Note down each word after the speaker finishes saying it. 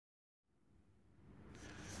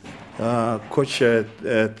Coach,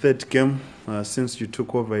 third game since you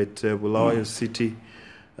took over at Bulawayo City,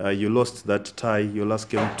 you lost that tie, your last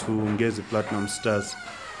game to Ngezi Platinum Stars.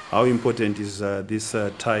 How important is this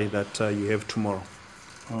tie that you have tomorrow?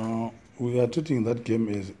 We are treating that game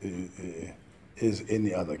as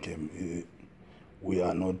any other game. We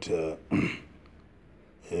are not,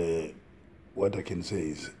 what I can say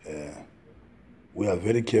is, we are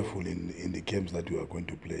very careful in the games that we are going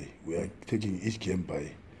to play. We are taking each game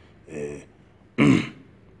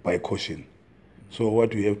by caution. So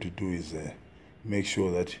what we have to do is make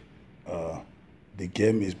sure that the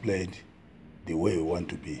game is played the way we want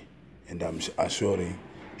to be, and I'm assuring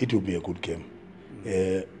it will be a good game.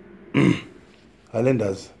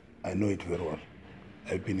 Highlanders, I know it very well.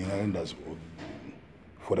 I've been in Highlanders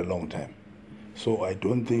for a long time, so I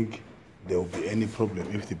don't think there will be any problem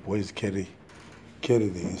if the boys carry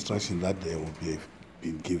the instruction that they will be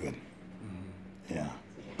been given. Yeah,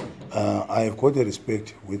 I have got a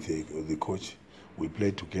respect with the coach. We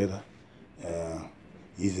played together.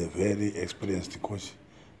 He's a very experienced coach,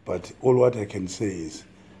 but all what I can say is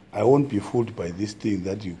I won't be fooled by this thing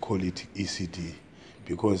that you call it ECD,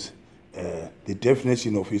 because the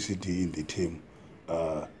definition of ECD in the team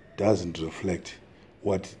doesn't reflect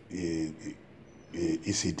what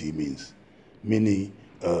ECD means. Meaning,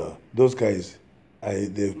 those guys,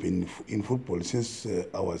 they've been in football since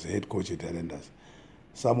I was head coach at Highlanders.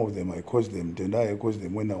 Some of them I coached them, and I coached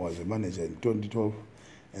them when I was a manager in 2012.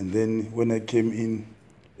 And then when I came in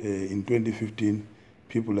 2015,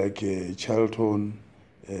 people like Charlton,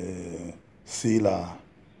 Sila,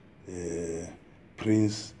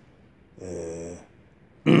 Prince,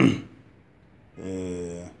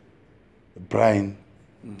 Brian,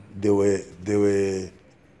 they were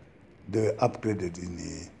upgraded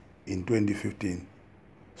in 2015.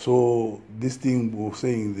 So this thing was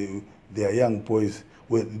saying they are young boys.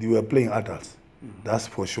 They were playing adults. That's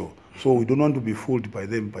for sure. So we don't want to be fooled by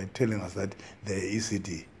them by telling us that they're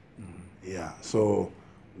ECD. Yeah. So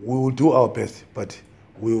we will do our best, but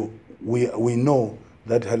we know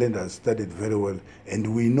that Highlanders started very well,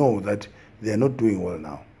 and we know that they are not doing well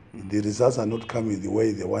now. The results are not coming the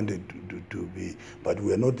way they wanted to be, but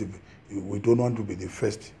we are not. We don't want to be the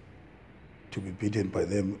first to be beaten by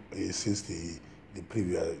them since the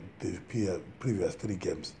previous 3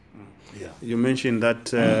 games. Yeah. You mentioned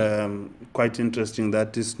that quite interesting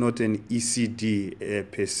that it's not an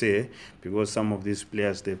ECD per se, because some of these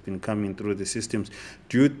players, they've been coming through the systems.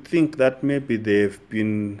 Do you think that maybe they've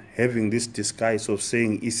been having this disguise of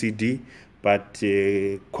saying ECD, but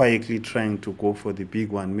quietly trying to go for the big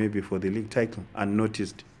one, maybe for the league title,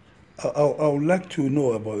 unnoticed? I would like to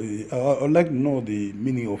know about. I would like to know the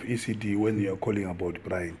meaning of ECD when you are calling about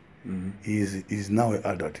Brian. He's now an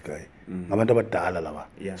adult guy.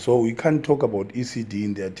 Yeah. So we can't talk about ECD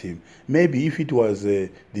in their team. Maybe if it was the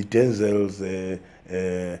Denzels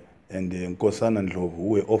and Nkosana and Ndlovu who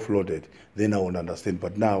were offloaded, then I would understand.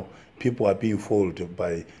 But now people are being fooled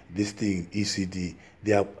by this thing, ECD.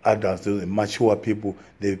 They are adults, they're mature people.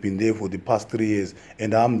 They've been there for the past 3 years,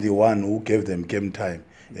 and I'm the one who gave them game time.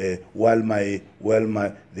 While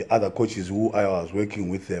the other coaches who I was working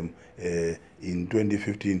with them in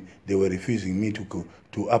 2015, they were refusing me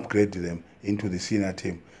to upgrade them into the senior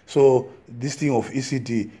team. So this thing of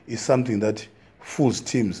ECD is something that fools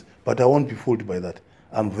teams, but I won't be fooled by that.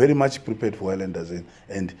 I'm very much prepared for Highlanders,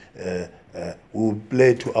 and we'll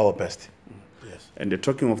play to our best. Yes. And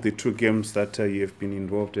talking of the 2 games that you have been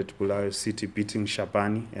involved at Bulawayo City, beating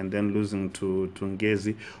Shabani and then losing to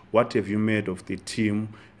Ngezi, what have you made of the team,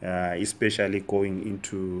 especially going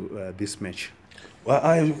into this match?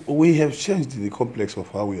 Well, we have changed the complex of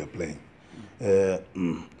how we are playing.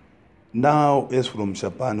 Now, as from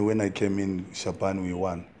Shabani, when I came in Shabani, we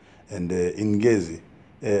won. And in Ngezi,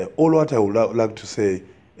 all what I would like to say,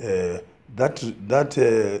 that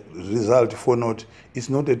result for not is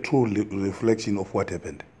not a true reflection of what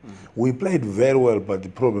happened. We played very well, but the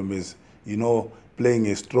problem is, playing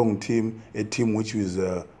a strong team, a team which is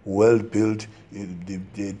well built,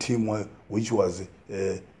 the team which was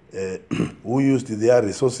who used their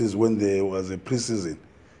resources when there was a preseason.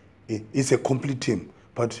 It's a complete team.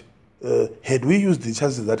 But had we used the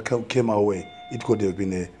chances that came our way, it could have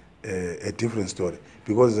been a different story.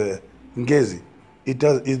 Because Ngezi,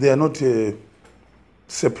 they are not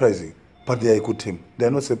surprising, but they are a good team. They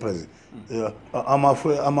are not surprising. I'm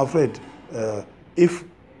afraid if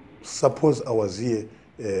suppose I was here,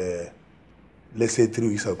 let's say 3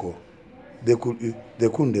 weeks ago, they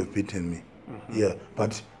couldn't have beaten me. Yeah,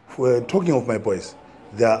 but for talking of my boys,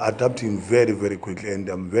 they are adapting very, very quickly, and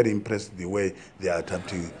I'm very impressed the way they are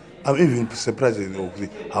adapting. I'm even surprised of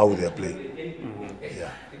how they are playing.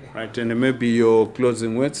 Yeah. Right, and maybe your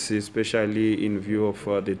closing words, especially in view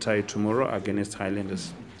of the tie tomorrow against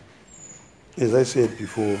Highlanders. As I said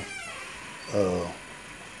before,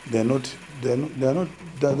 they're not a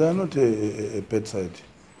bad side.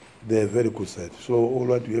 They're a very good side. So all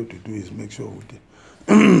what we have to do is make sure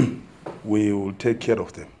we will take care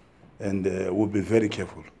of them, and we'll be very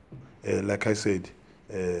careful. Like I said,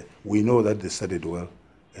 we know that they started well,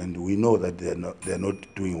 and we know that they're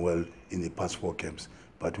not doing well in the past 4 games.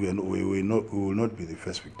 But we will not be the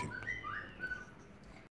first victim.